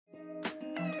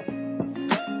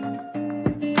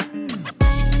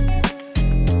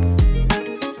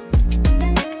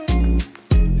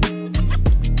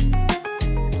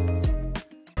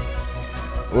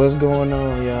What's going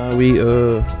on, y'all? We I'm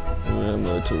a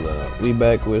little too loud. We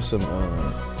back with some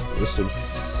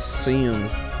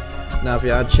Sims. Now, if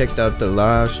y'all checked out the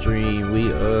live stream, we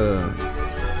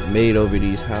made over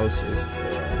these houses.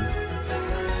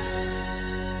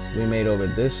 We made over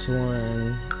this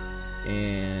one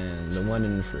and the one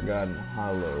in the Forgotten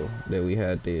Hollow that we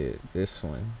had did. This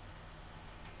one,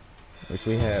 which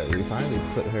we finally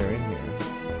put her in here.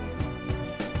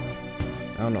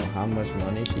 I don't know how much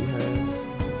money she has.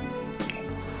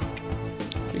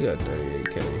 She got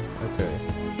 38K. Okay.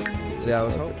 See, I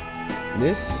was hoping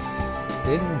this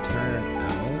didn't turn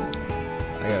out.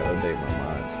 I gotta update my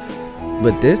mods.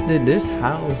 But this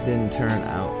house didn't turn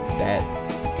out that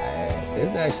bad.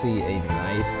 It's actually a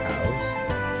nice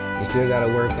house. We still gotta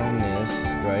work on this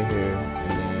right here,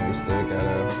 and then we still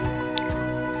gotta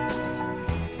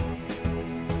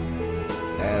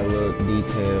add little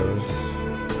details.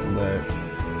 But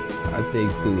I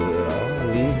think through it all,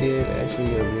 we did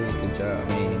actually a really good job.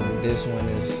 I mean, this one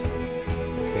is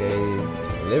okay.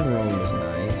 The living room is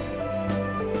nice,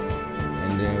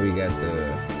 and then we got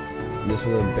this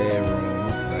little bedroom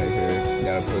right here.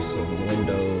 Gotta put some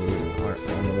windows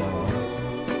on the wall.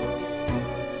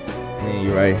 And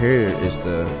then right here is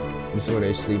this is where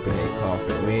they sleep in their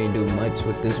coffin. We ain't do much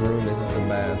with this room. This is the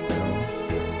bathroom,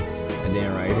 and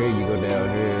then right here you go down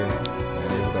here.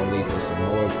 It's gonna lead to some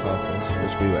more coffins,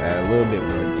 which we will add a little bit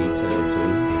more detail to.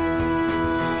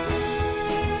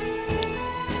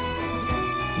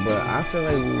 But I feel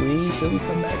like should we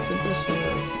come back to this one?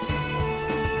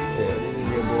 Yeah, this is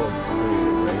your boy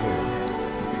right here.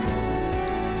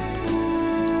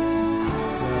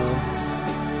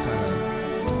 Kind of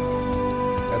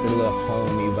got the little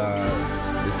homey vibe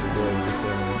with your boy, you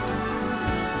feel me?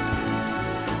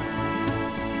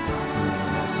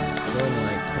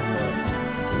 Sunlight come up.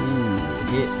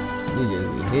 We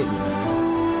just hit, man.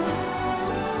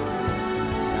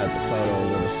 Got the photos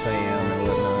of the fam and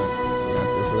whatnot. Got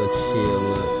this little chill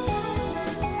look.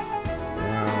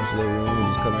 Lounge little room.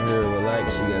 Just come in here and relax.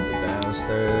 You got the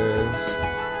downstairs.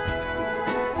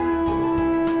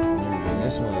 Man,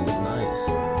 this one looks nice.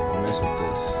 I mess with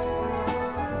this.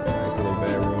 Nice little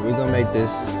bedroom. We're gonna make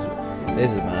this. This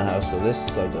is my house, so this is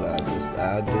something I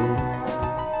do.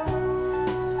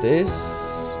 This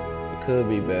could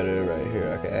be better right here.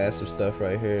 I could add some stuff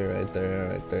right here, right there,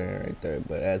 right there, right there.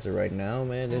 But as of right now,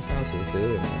 man, this house is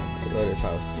good, man. I love this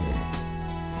house.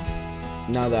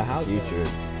 Now the house future,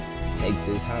 take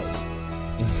this house.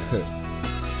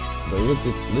 But look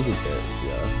at that,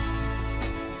 y'all.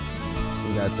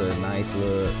 We got the nice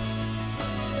look.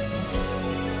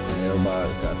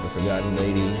 Everybody got the Forgotten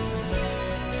Lady.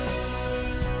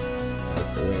 Got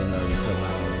the window you come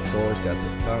out. Of course, got the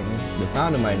fountain. The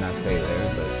fountain might not stay there,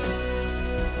 but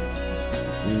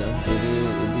you know, it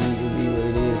be what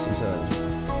it is sometimes.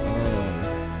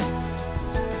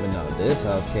 But no, this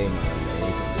house came out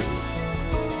amazing, dude.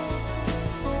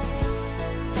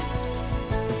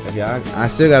 If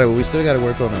y'all, we still gotta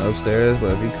work on the upstairs,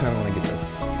 but if you kind of want to get the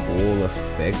full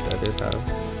effect of this house,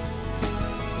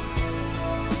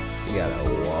 you gotta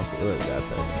walk. Look, got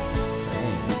that.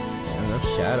 Dang, the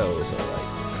shadows are like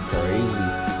crazy.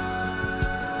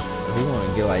 If you want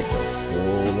to get like the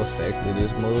full effect of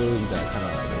this mode, you gotta kind of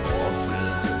like walk into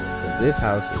it. But this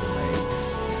house is amazing.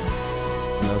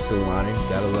 No Sulani,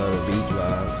 gotta love the beach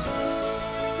vibes.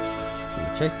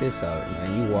 Check this out, man.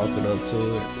 You walk it up to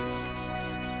it.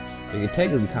 You can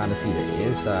technically kind of see the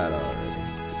inside already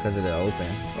because of the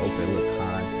open look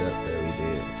concept that we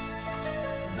did.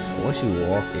 But once you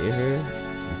walk in here,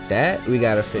 that we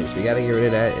gotta fix. We gotta get rid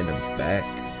of that in the back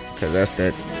because that's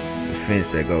that fence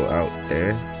that go out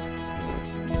there.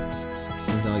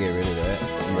 Gonna get rid of that,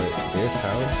 but this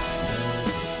house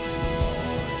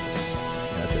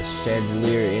got the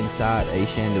chandelier inside a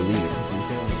chandelier. You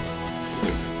feel me?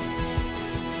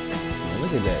 Man,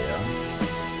 look at that, y'all.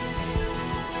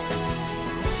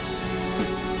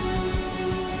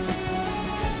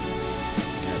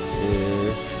 Got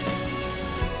this.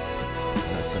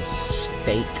 Got some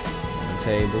steak on the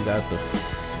table. Got the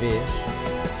fish.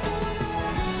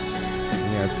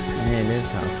 Man, this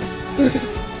house is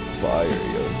fire, yo.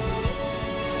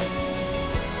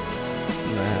 I'm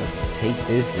gonna have to take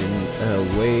this in a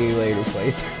way later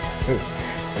place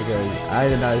because I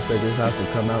did not expect this house to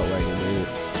come out like it did.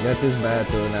 Got this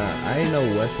bathroom now. I didn't know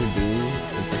what to do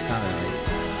with this kind of like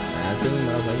bathroom.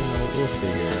 I was like, you know, we'll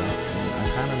figure it out. And I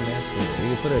kind of messed with it. We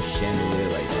could put a chandelier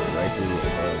like right through the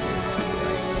above it.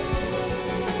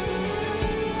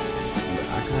 But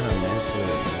I kind of messed with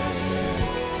it, man.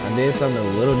 I did something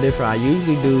a little different. I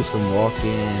usually do some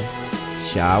walk-in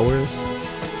showers,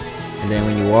 And then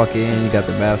when you walk in, you got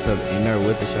the bathtub in there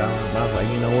with the shower. And I was like,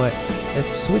 you know what? Let's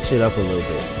switch it up a little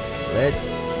bit. Let's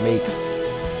make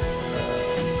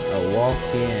a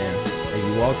walk-in. If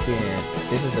you walk in,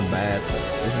 this is the bathtub.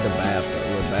 This is the bathtub,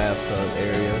 little bathtub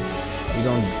area. You're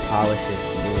gonna polish it to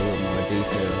do a little more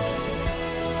detail.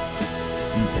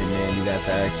 And then you got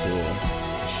the actual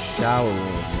shower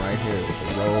room right here with the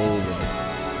robe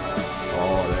and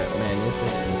all that. Man, this is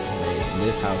amazing.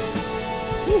 This house is,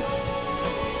 whew.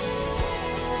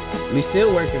 We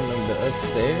still working on the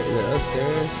upstairs. The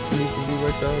upstairs needs to be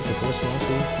worked out. The first one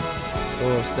too. Go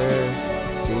upstairs.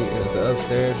 See, the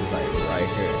upstairs is like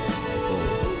right here. So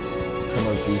come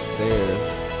up these stairs.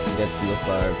 You got the little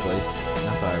fireplace.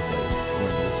 Not fireplace.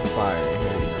 There's fire in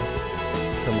here, you know.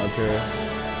 Come up here.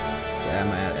 I'm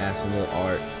gonna add some little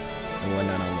art and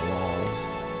whatnot on the walls.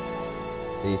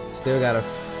 See, still gotta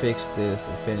fix this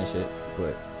and finish it,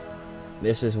 but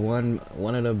this is one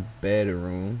of the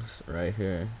bedrooms right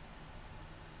here.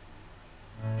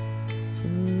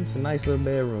 It's a nice little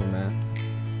bedroom, man.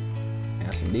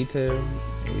 Have some detail.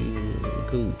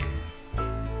 Cool.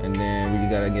 And then we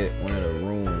gotta get one of the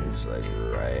rooms like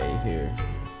right here.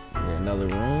 Get another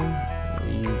room.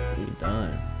 We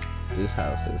done. This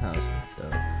house is done.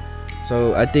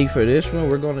 So I think for this one,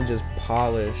 we're gonna just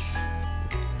polish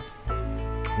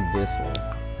this one.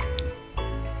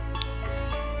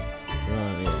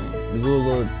 We do a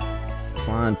little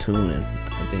fine tuning. I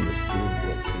think it's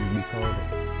what we call it.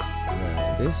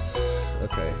 Yeah, this,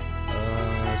 okay.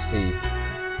 Let's see.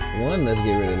 One, let's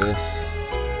get rid of this.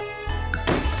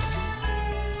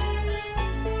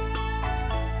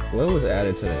 What was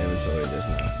added to the inventory just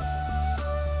now?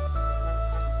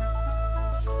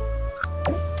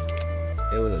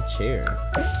 It was a chair.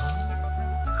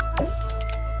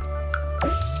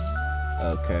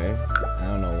 Okay. I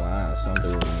don't know why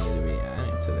something would need to be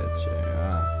added to that chair.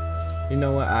 You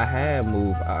know what? I had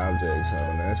moved objects, so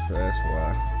that's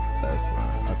why. That's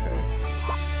fine. Okay.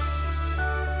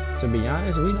 To be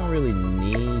honest, we don't really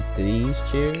need these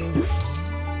chairs,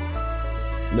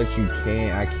 but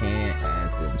I can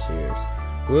add them chairs.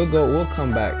 We'll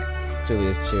come back to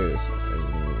these chairs.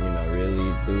 You know,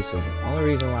 really do some. Only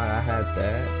reason why I had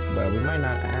that, but we might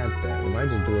not add that. We might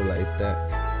just do it like that.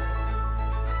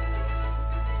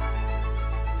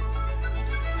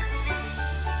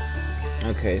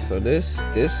 Okay, so this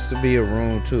should be a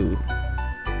room too.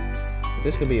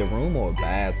 This could be a room or a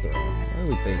bathroom. What are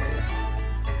we thinking?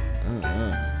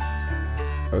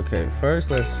 Okay, first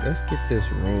let's get this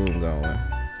room going.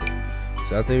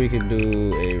 So I think we can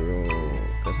do a room.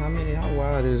 Cause how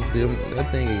wide is them?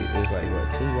 That thing is like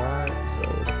what, 2 wide? So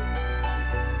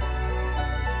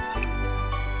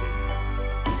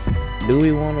do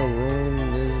we want a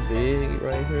room this big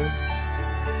right here?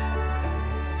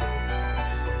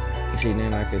 See,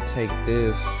 then I could take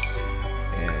this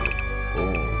and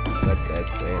boom, let that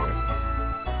there.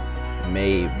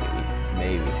 Maybe. I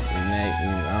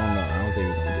don't know. I don't think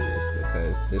we're gonna do this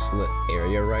because this little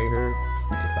area right here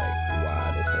is like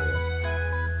wide as hell.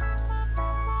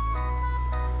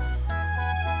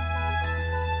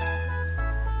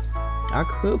 I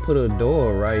could put a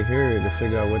door right here to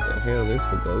figure out what the hell this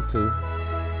would go to.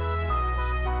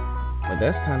 But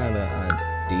that's kind of the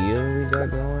idea we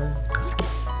got going.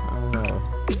 I don't know.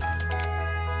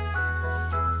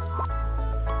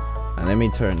 Now let me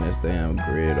turn this damn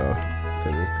grid off.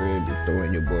 Because this grid be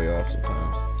throwing your boy off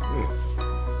sometimes.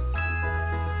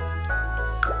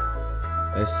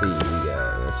 Let's see what we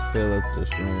got. Let's fill up this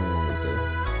room with the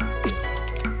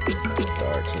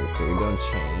dark. So we're going to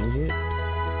change it.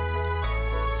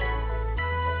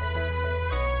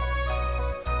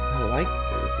 I like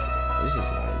this. This is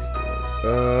nice.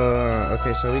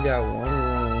 Okay, so we got one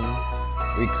room.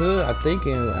 We could, I'm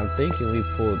thinking we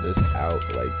pull this out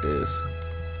like this.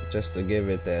 Just to give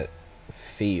it that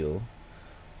feel.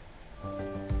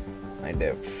 Like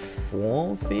that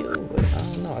form feel, but I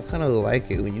don't know. I kind of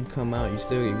like it when you come out. You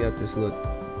got this little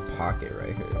pocket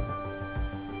right here.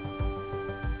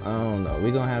 I don't know.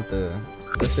 We're gonna have to.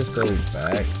 Let's just go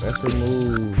back. Let's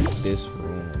remove this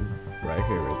room right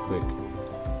here real quick.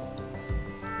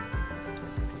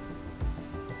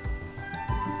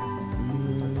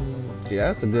 See,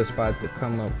 that's a good spot to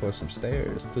come up for some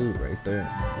stairs too, right there.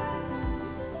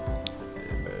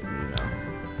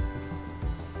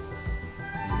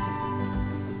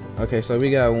 Okay, so we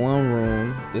got one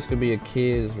room. This could be a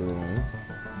kid's room.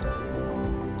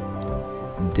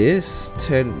 This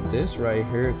right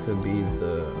here could be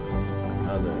the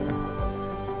other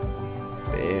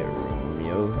bedroom,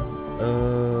 yo.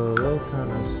 What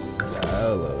kind of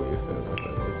style are we feeling?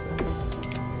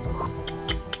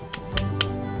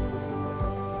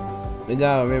 we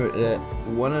gotta remember that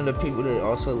one of the people that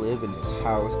also live in this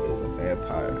house is a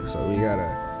vampire. So we gotta.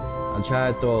 I'm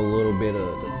trying to throw a little bit of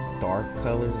the dark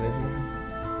colors in here,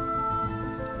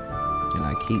 and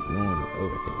I keep going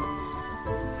over here.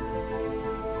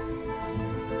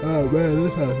 Oh man,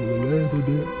 this house is amazing,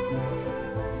 dude.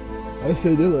 I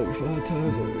said that like 5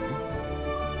 times already.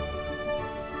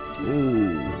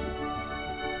 Ooh.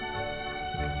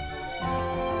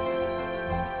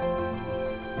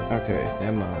 Okay,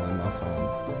 that's my phone.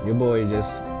 Your boy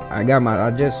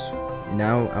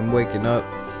now I'm waking up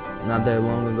not that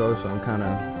long ago, so I'm kind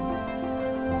of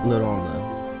a little on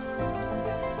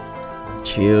the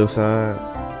chill side.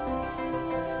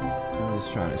 I'm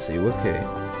just trying to see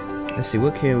let's see,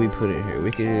 what can we put in here?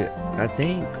 We could, I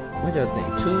think, what y'all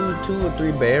think? 2 or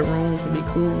 3 bedrooms would be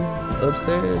cool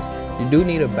upstairs. You do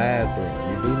need a bathroom.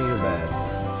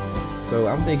 So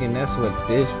I'm thinking that's what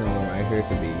this room right here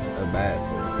could be, a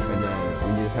bathroom. And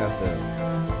then we just have to.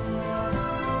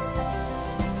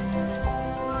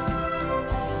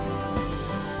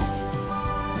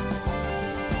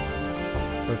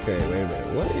 Okay, wait a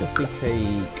minute. What if we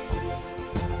take?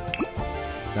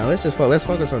 Now let's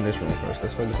focus on this room first.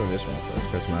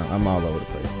 Because I'm all over the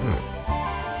place.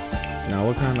 Now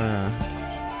what kind of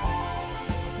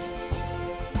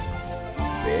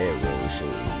bedroom should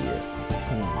we get?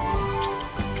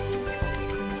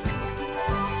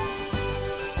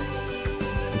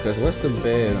 Because what's the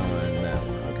bed on that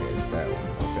one? Okay, it's that one.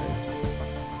 Okay.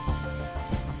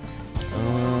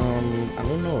 I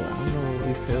don't know what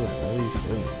we feeling.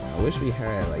 I wish we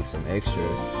had like some extra.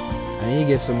 I need to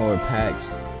get some more packs,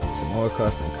 some more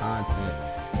custom content.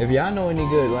 If y'all know any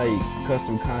good like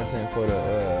custom content for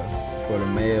the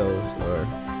males or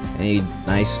any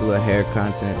nice little hair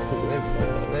content,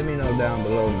 let me know down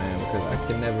below, man. Because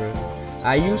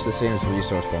I use the Sims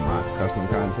resource for my custom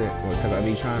content because I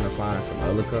be trying to find some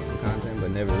other custom content,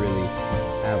 but never really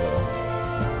have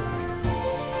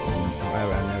I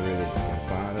never really can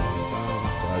find it on time,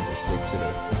 so I just stick to the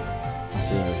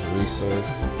Sims resource.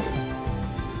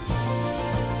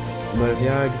 But if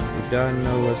y'all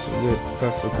know what's good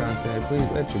custom content, please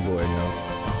let your boy know.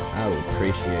 I would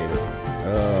appreciate it.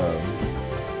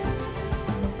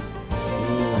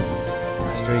 I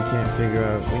straight can't figure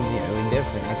out. We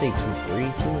definitely. I think 2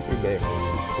 or 3 bedrooms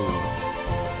would be cool.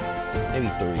 Maybe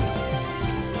 3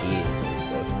 kids and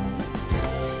stuff.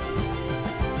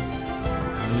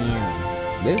 Man,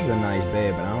 this is a nice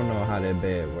bed, but I don't know how that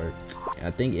bed works.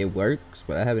 I think it works,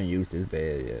 but I haven't used this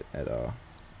bed yet at all.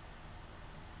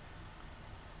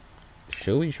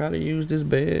 Should we try to use this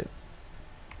bed?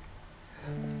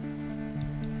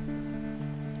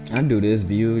 I do this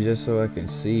view just so I can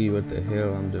see what the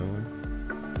hell I'm doing.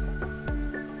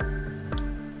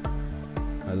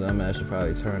 I should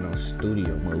probably turn on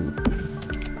studio mode.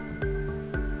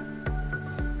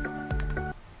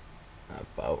 I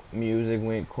thought music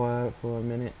went quiet for a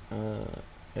minute.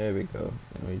 There we go.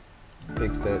 Let me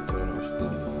fix that, turn on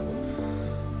studio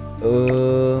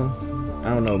mode. I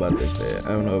don't know about this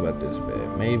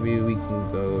bed. Maybe we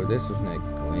can go. This was not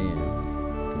Glen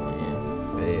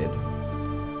bed.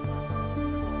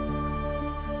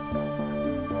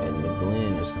 And the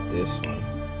Glen is this one.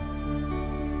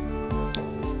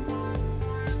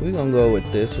 We're gonna go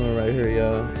with this one right here,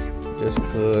 y'all. Just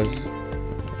cause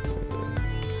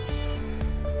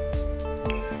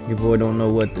your boy don't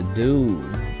know what to do.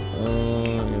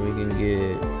 And we can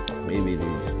get maybe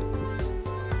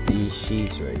these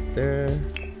sheets right there.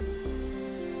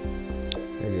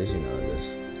 And just, just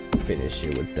finish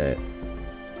it with that.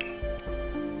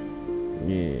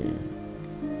 Yeah.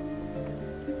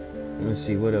 Let's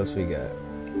see what else we got.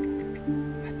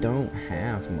 I don't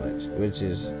have much, which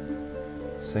is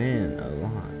saying a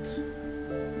lot.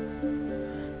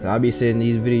 I'll be seeing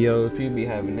these videos, people be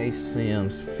having their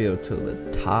Sims filled to the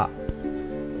top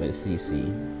with CC.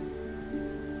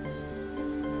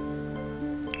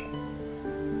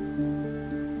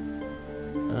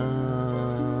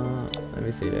 Let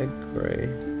me see that gray.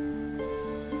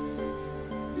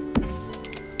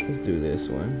 Let's do this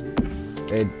one.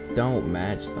 It don't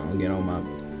match. Don't get on my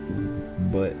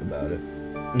butt about it.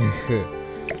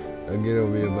 Don't get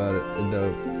over me about it. It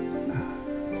don't.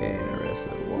 Okay, the rest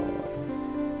of the wall.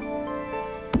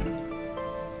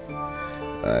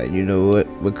 You know what?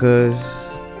 Because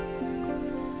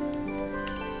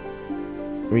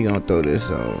we gonna throw this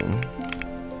on.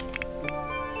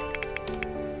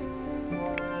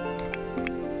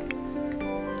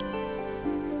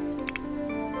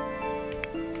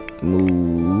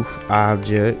 Move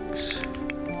objects.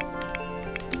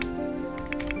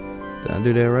 Did I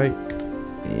do that right?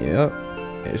 Yep.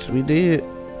 Yes, we did.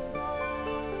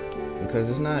 because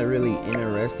it's not really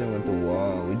interesting with the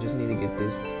wall. We just need to get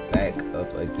this back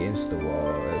up against the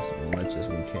wall as much as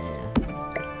we can.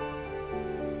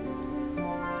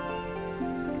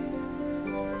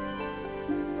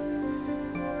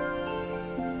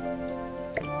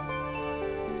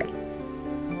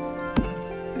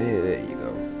 Yeah, there you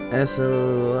go. That's a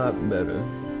lot better.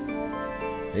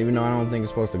 Even though I don't think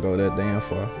it's supposed to go that damn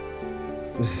far.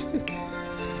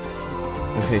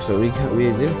 Okay, so we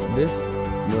this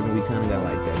one we kind of got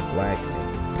like that black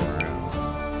and brown.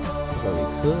 So we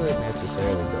could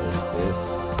necessarily go with this.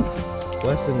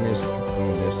 What's in this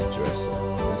dresser?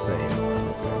 The same one.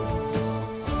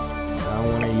 Okay. I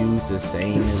don't want to use the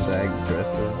same exact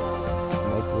dresser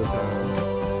multiple times.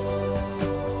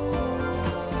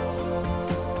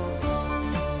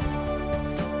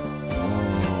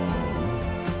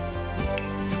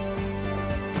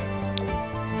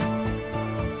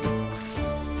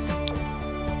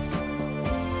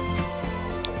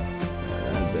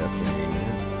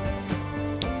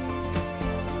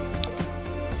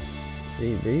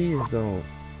 See, these don't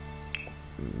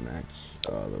match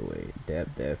all the way.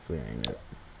 That definitely ain't it.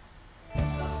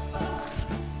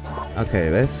 Okay,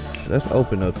 let's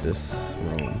open up this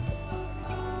room.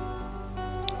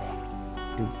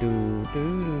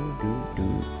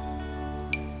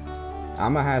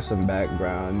 I'ma have some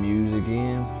background music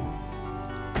in.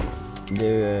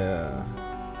 There,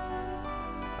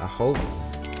 I hope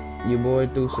your boy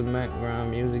threw some background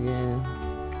music in.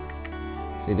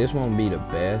 See, this won't be the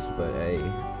best, but hey,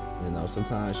 you know,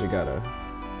 sometimes you gotta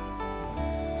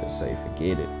just say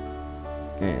forget it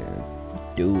and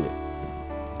do it.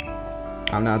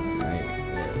 I'm not,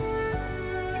 yeah.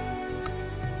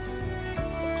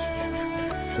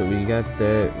 So we got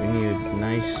that. We need a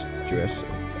nice dresser.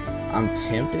 I'm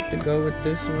tempted to go with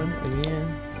this one again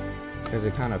because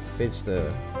it kind of fits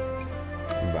the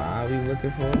vibe we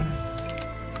looking for.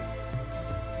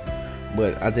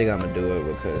 But I think I'm gonna do it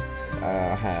because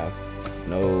I have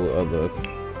no other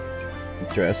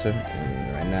dresser,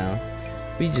 and right now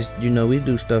we just, you know, we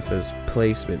do stuff as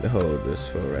placement to hold this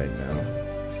for right now.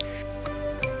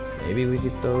 Maybe we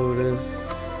could throw this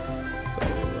so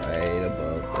right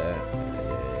above that.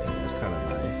 Yeah, that's kind of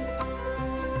nice.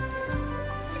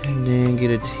 And then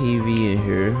get a TV in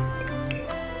here.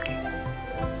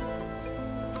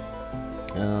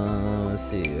 Let's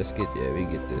see. Let's get, yeah, we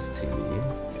get this TV.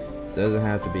 Doesn't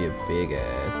have to be a big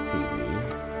ass TV.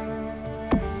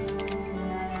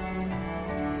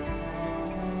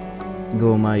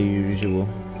 Go my usual.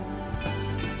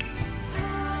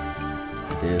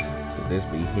 This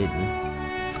be hidden.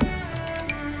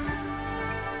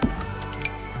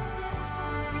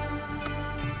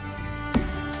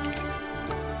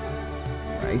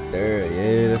 Right there,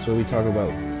 yeah, that's what we talk about.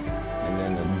 And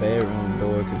then the bedroom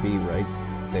door could be right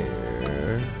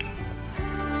there.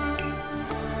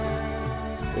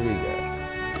 What we got?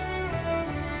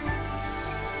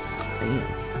 Damn.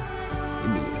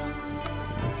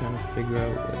 I'm trying to figure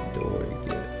out what door to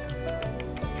get.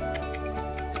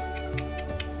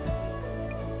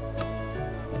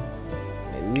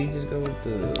 Maybe we just go with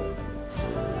the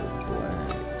black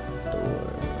door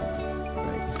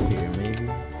right here, maybe.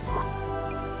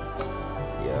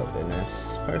 Yep, and that's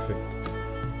perfect.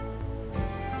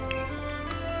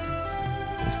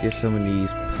 Let's get some of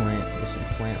these get some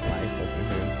plant life up in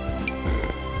here.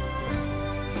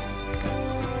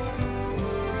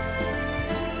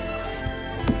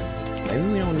 Maybe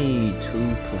we don't need 2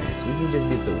 plants. We can just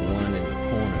get the one in the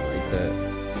corner like that.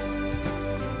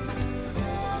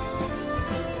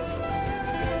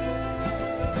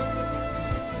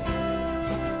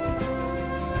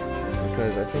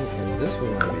 Because I think and this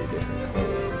one might be a different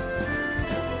color.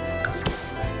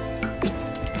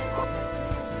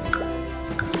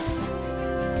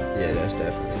 Yeah, that's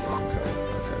definitely a different color.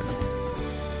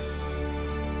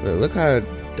 Okay. Look how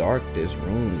dark this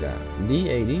room got.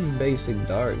 These basic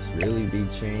darks really be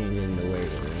changing the way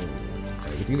the room looks.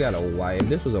 Like if you got if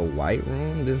this was a white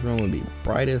room, this room would be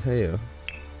bright as hell.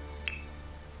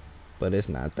 But it's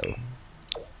not though.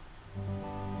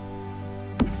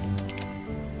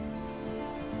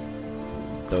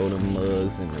 Throw the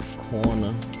mugs in the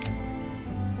corner.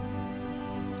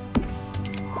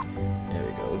 There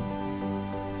we go.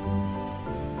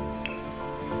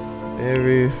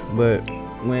 But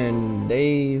when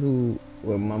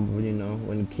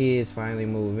when kids finally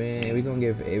move in, we're gonna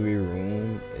give every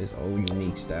room its own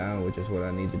unique style, which is what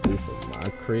I need to do for my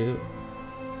crib.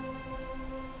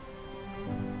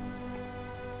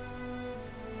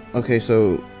 Okay,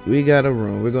 so we got a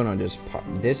room. We're gonna just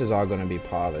this is all gonna be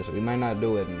polished. We might not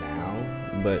do it now,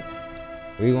 but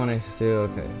we gonna still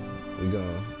we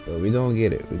gonna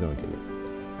get it. We're gonna get it.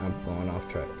 I'm going off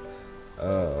track.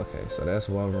 Okay, so that's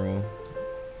one room.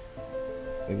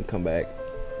 We can come back,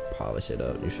 polish it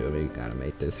up. You feel me? Gotta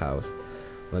make this house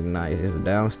look nice. If the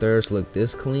downstairs look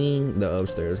this clean, the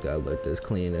upstairs gotta look this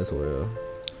clean as well.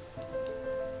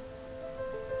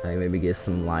 Like maybe get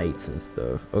some lights and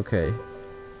stuff. Okay.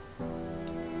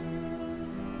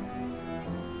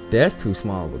 That's too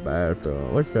small of a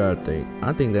bathroom. What y'all think?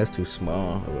 I think that's too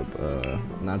small of a,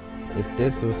 not, if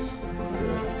this was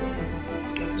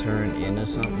turned into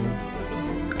something,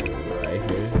 right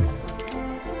here.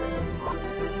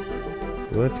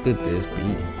 What could this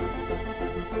be?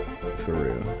 For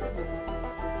real.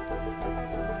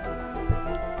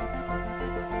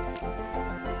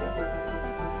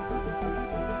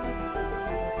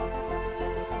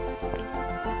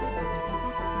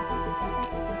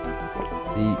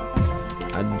 See,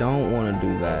 I don't want to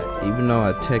do that, even though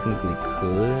I technically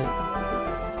could.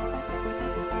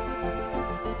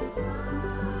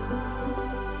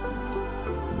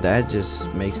 That just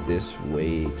makes this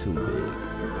way too big,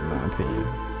 in my opinion.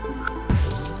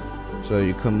 So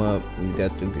you come up, you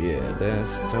got the, yeah, that's,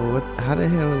 so what, how the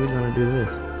hell are we gonna do this?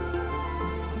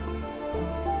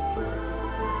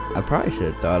 I probably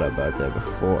should have thought about that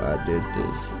before I did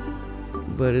this,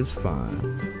 but it's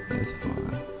fine, it's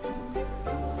fine.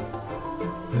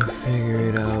 We'll figure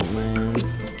it out, man.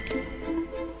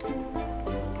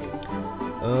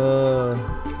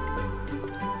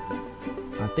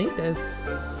 I think that's,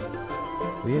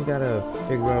 we just gotta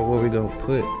figure out what we're gonna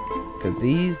put. Cause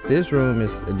this room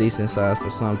is a decent size for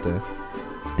something.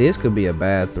 This could be a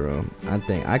bathroom. I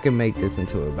think I can make this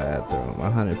into a bathroom,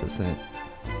 100%.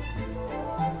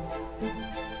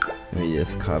 Let me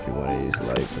just copy one of these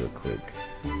lights real quick.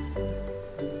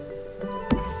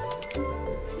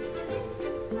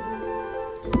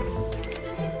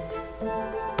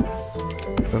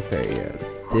 Okay, yeah,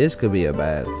 this could be a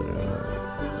bathroom.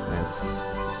 That's,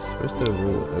 what's the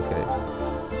rule? Okay.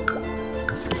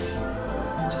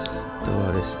 Throw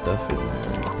all this stuff in there,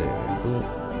 right there. Boom.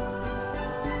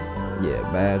 Yeah,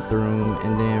 bathroom,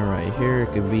 and then right here it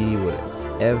could be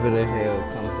whatever the hell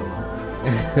comes to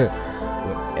mind.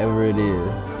 Whatever it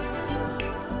is.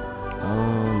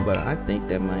 But I think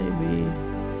that might be.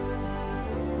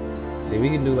 See, we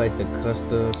can do like the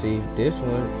custom. See, this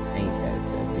one ain't that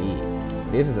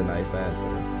big. This is a nice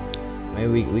bathroom.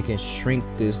 Maybe we can shrink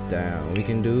this down. We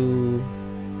can do.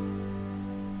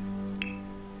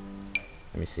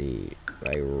 Let me see,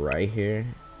 like right here,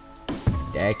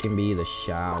 that can be the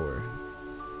shower,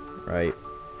 right?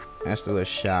 That's the little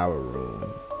shower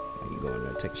room. You go in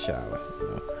there, take a shower, you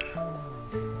know?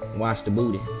 Wash the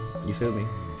booty, you feel me?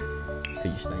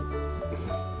 Till you stink.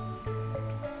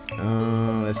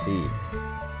 Let's see.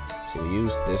 So we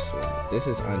use this one. This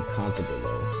is uncomfortable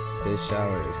though. This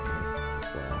shower is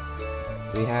comfortable.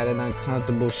 We had an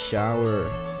uncomfortable shower.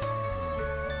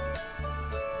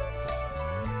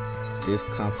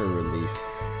 Discomfort relief.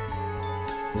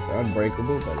 It's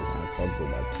unbreakable, but it's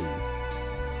uncomfortable by 2.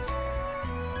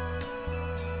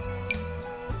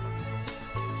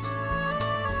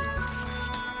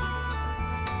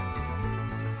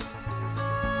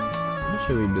 How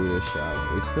should we do this shower?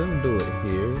 We could do it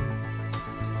here.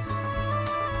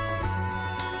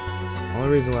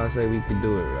 Only reason why I say we could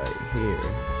do it right here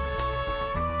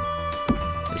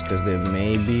is because then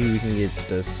maybe we can get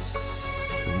this.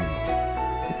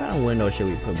 What kind of window should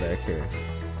we put back here?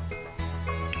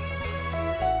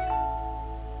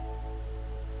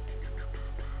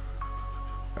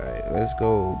 Alright, let's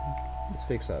go. Let's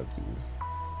fix our view.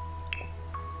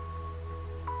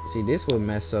 See, this would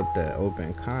mess up that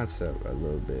open concept a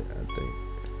little bit, I think.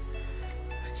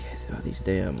 I can't see all these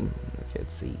damn. I can't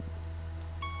see.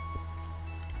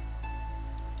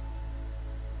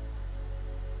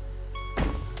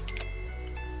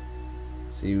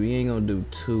 See, we ain't gonna do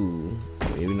 2,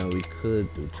 even though we could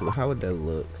do 2. How would that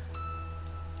look?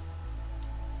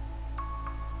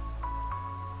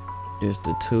 Just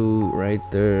the 2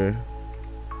 right there.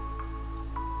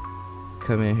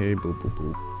 Come in here, boop, boop,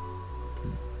 boop.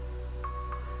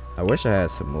 I wish I had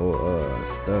some more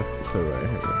stuff to put right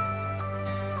here.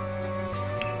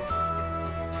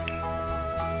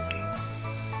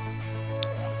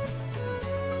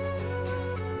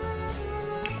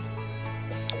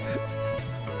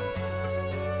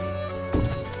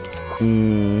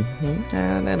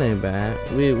 Nah, that ain't bad.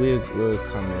 We'll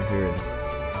come in here and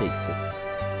fix it.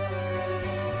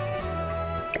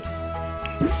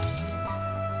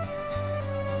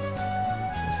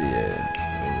 See, yeah,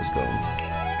 let me just go.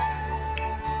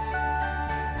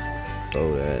 Throw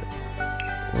that.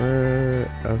 Where?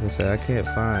 I was gonna say I can't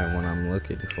find what I'm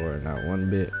looking for. Not one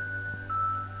bit.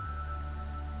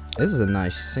 This is a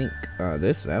nice sink.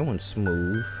 That one's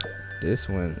smooth. This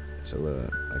one is a little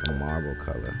like a marble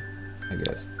color, I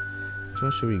guess. Which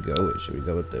one should we go with? Should we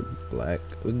go with the black?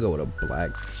 We can go with a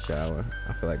black shower.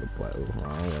 I feel like a black was the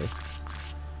wrong way.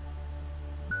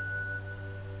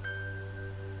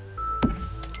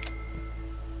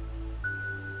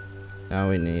 Now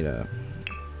we need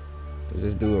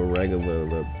just do a regular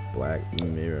little black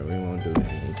mirror. We won't do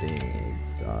anything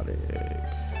exotic.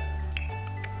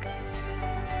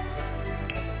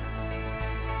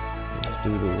 Just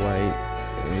do the white,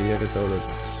 and you have to throw the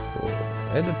door.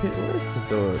 At the pit, where's the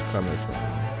door coming from?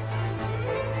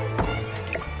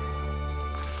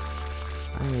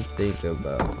 I didn't think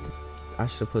about. I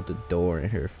should put the door in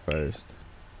here first,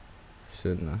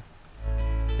 shouldn't I?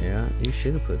 Yeah, you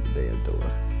should have put the damn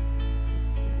door.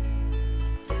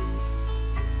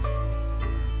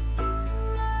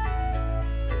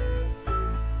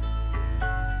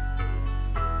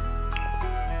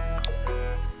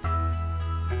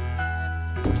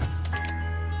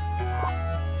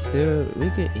 We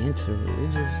can enter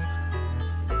it.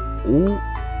 Ooh.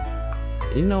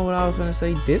 You know what I was gonna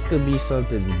say? This could be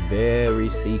something very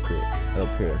secret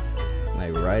up here.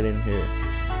 Like right in here.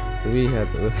 We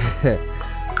have to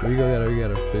we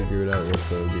gotta figure it out what's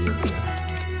gonna be in here.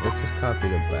 Let's just copy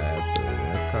the bathroom.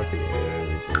 Let's copy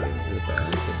everything to the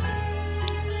bathroom.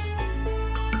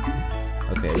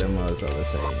 Okay, them mugs are the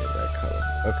same as that color.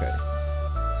 Okay.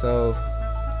 So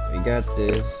we got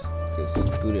this. Just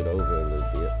scoot it over a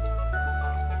little bit.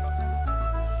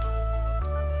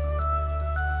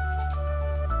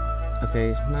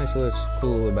 Okay, nice little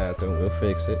cool bathroom. We'll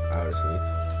fix it, obviously.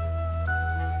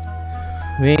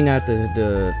 We ain't got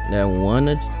that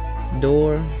one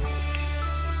door.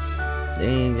 They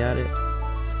ain't got it.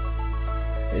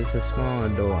 It's a small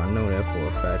door. I know that for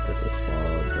a fact. It's a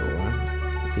small door.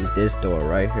 See this door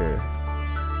right here.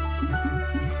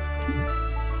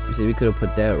 You see, we could have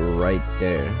put that right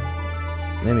there.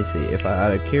 Let me see, if I,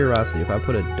 out of curiosity, if I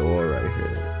put a door right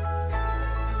here,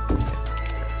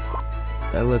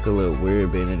 that look a little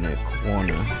weird being in that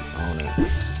corner on it.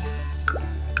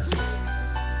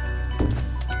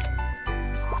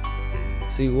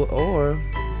 See, or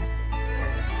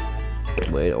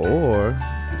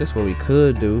this is what we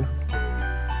could do.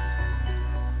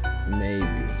 Maybe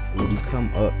when you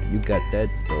come up, you got that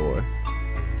door.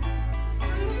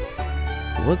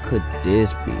 What could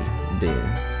this be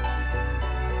then?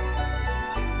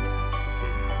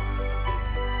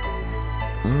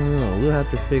 Oh, we'll have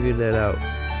to figure that out.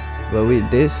 But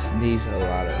this needs a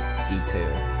lot of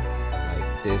detail.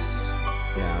 Like this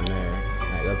down there,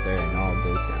 like up there, and all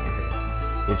this down here.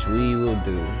 Which we will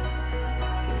do.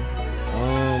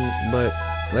 But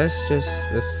let's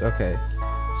okay.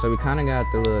 So we kinda got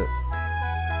the look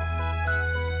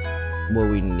what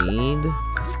we need.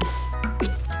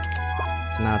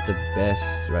 It's not the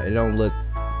best, right? It don't look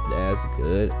as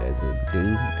good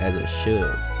as it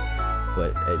should.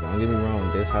 But hey, don't get me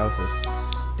wrong, this house is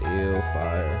still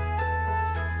fire.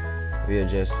 We'll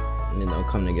just,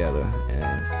 come together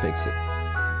and fix it.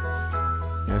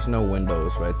 There's no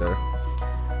windows right there.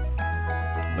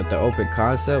 But the open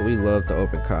concept, we love the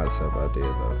open concept idea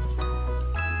though.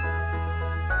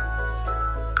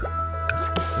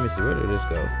 Let me see, where did this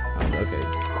go? Okay,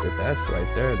 if that's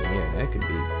right there, then yeah, that could be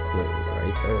put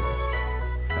right there.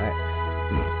 Facts.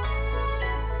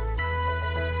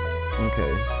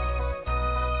 Okay.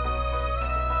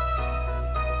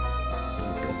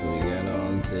 So we got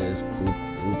all this poop.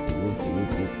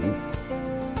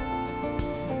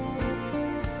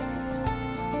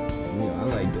 I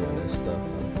like doing this stuff on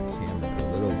camera a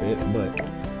little bit, but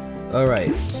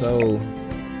alright, so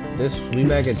we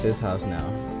back at this house now.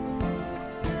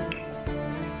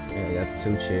 Yeah, we got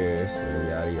 2 chairs,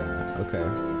 yada yada. Okay.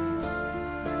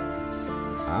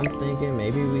 I'm thinking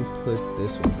maybe we put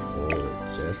this one forward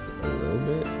just a little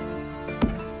bit.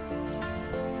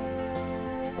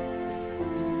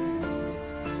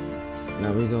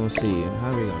 Now we gonna see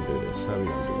how we gonna do this.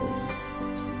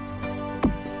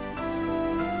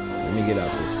 Let me get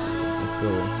out this. Let's go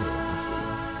in here. Let's see.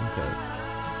 Okay.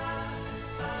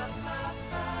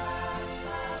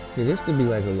 See, this could be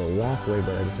like a little walkway,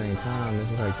 but at the same time, this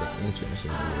is like the entrance,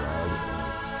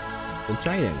 the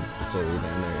training facility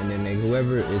down there. And then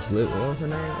whoever is what's her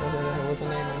name? What's her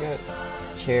name? I got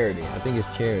Charity. I think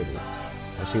it's Charity.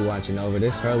 And she watching over.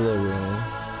 This her little room.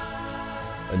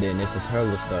 But then this is her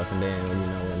little stuff, and then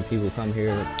when people come here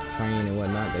to train and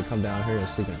whatnot, they come down here and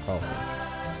sleep in coffins.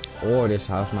 Or this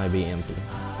house might be empty.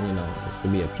 This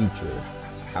could be a future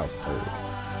household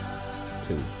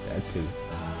too. That too.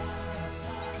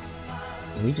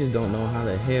 We just don't know how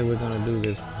the hell we're gonna do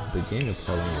this beginner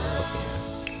part when we walk in.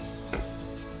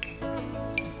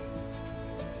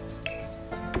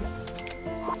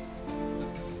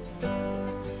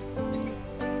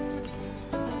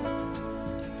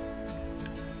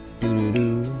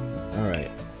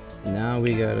 Now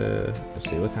we gotta let's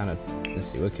see what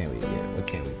can we get? What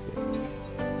can we get?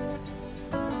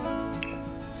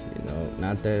 You know,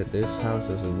 not that this house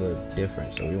is a little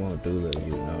different, so we won't do the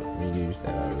we used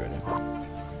that already.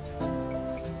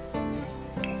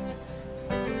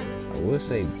 I would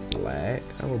say black.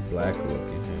 How would black look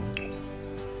in here?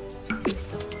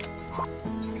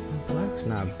 Black's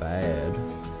not bad.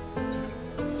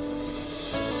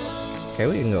 Okay,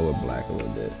 we can go with black a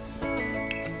little bit.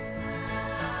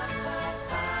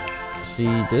 See,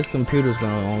 this computer's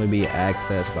gonna only be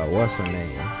accessed by what's her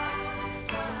name?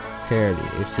 Charity,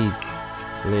 if she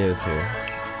lives here,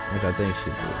 which I think she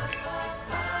do.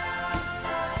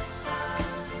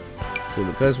 So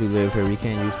because we live here, we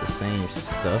can't use the same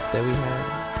stuff that we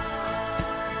have.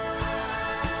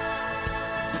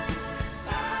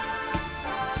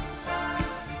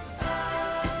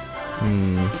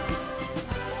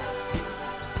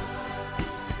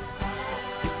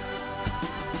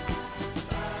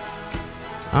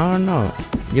 I don't know.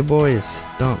 Your boy is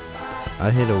stumped.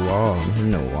 I hit a wall. I'm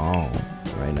hitting a wall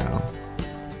right now.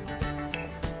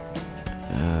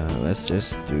 Let's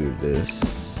just do this.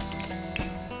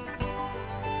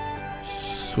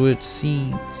 Switch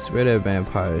seeds. Where that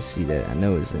vampire seed at? I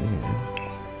know it's in here.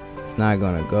 It's not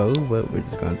gonna go, but we're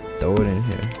just gonna throw it in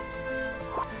here.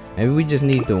 Maybe we just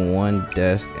need the one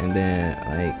desk, and then,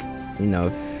 like, you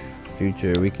know,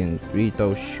 future we can read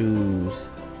those shoes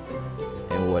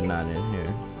and whatnot in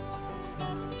here.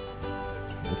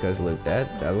 Because look,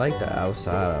 I like the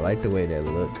outside. I like the way that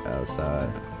look outside.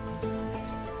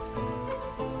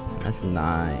 That's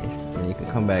nice. And you can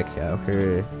come back out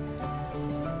here.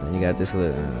 And you got this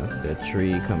little the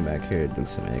tree. Come back here, do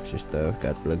some extra stuff.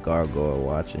 Got the little gargoyle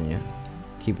watching you,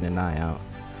 keeping an eye out.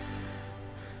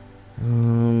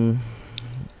 No,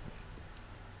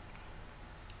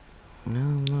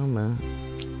 man.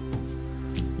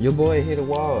 Your boy hit a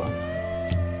wall.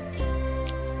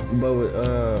 But with,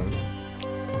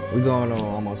 we going on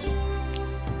almost 40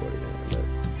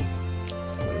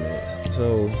 minutes.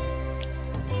 So,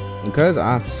 because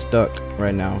I'm stuck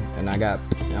right now, and I got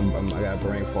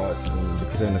brain farts, and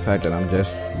considering the fact that I'm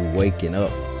just waking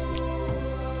up,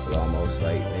 almost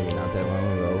like maybe not that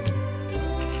long ago.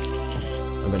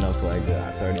 I've been up for like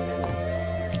 30 minutes.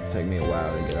 Take me a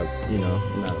while to get up. You know,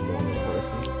 I'm not a morning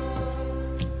person.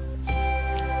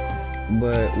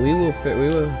 But we will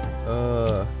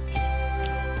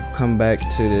come back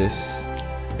to this.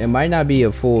 It might not be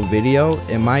a full video.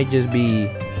 It might just be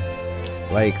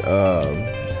like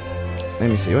let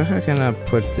me see, how can I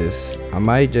put this? I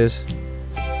might just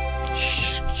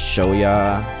show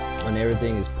y'all when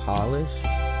everything is polished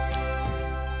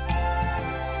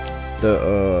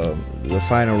the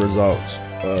final results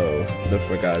of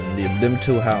them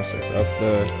two houses of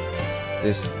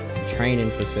this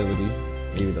training facility.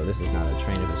 Even though this is not a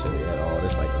training facility at all,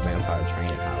 it's like a vampire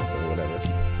training house or whatever.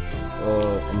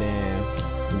 And then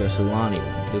the Sulani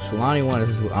one. The Sulani one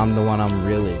is the one I'm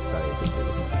really excited to do.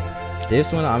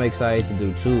 This one I'm excited to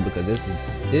do too, because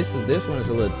this one is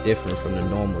a little different from the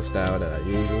normal style that I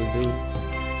usually do.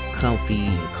 Comfy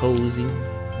and cozy.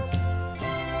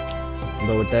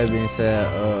 But with that being said,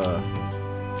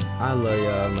 I love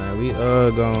y'all, man. We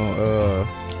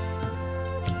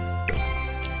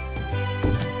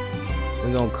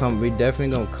we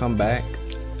definitely gonna come back.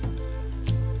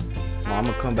 I'm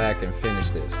gonna come back and finish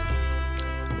this.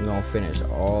 We're gonna finish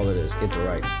all of this. Get the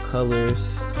right colors,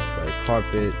 right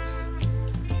carpets.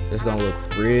 It's gonna look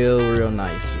real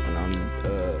nice when I'm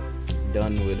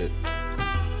done with it.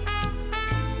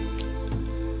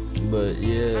 But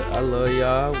yeah, I love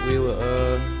y'all. We will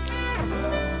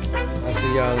I'll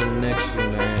see y'all in the next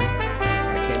one, man. I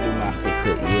can't do my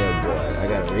cook. Yeah, boy. I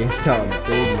gotta reinstall the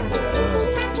thing.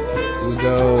 But we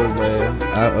go, man. I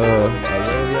love y'all,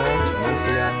 and I'll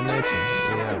see y'all in the next one.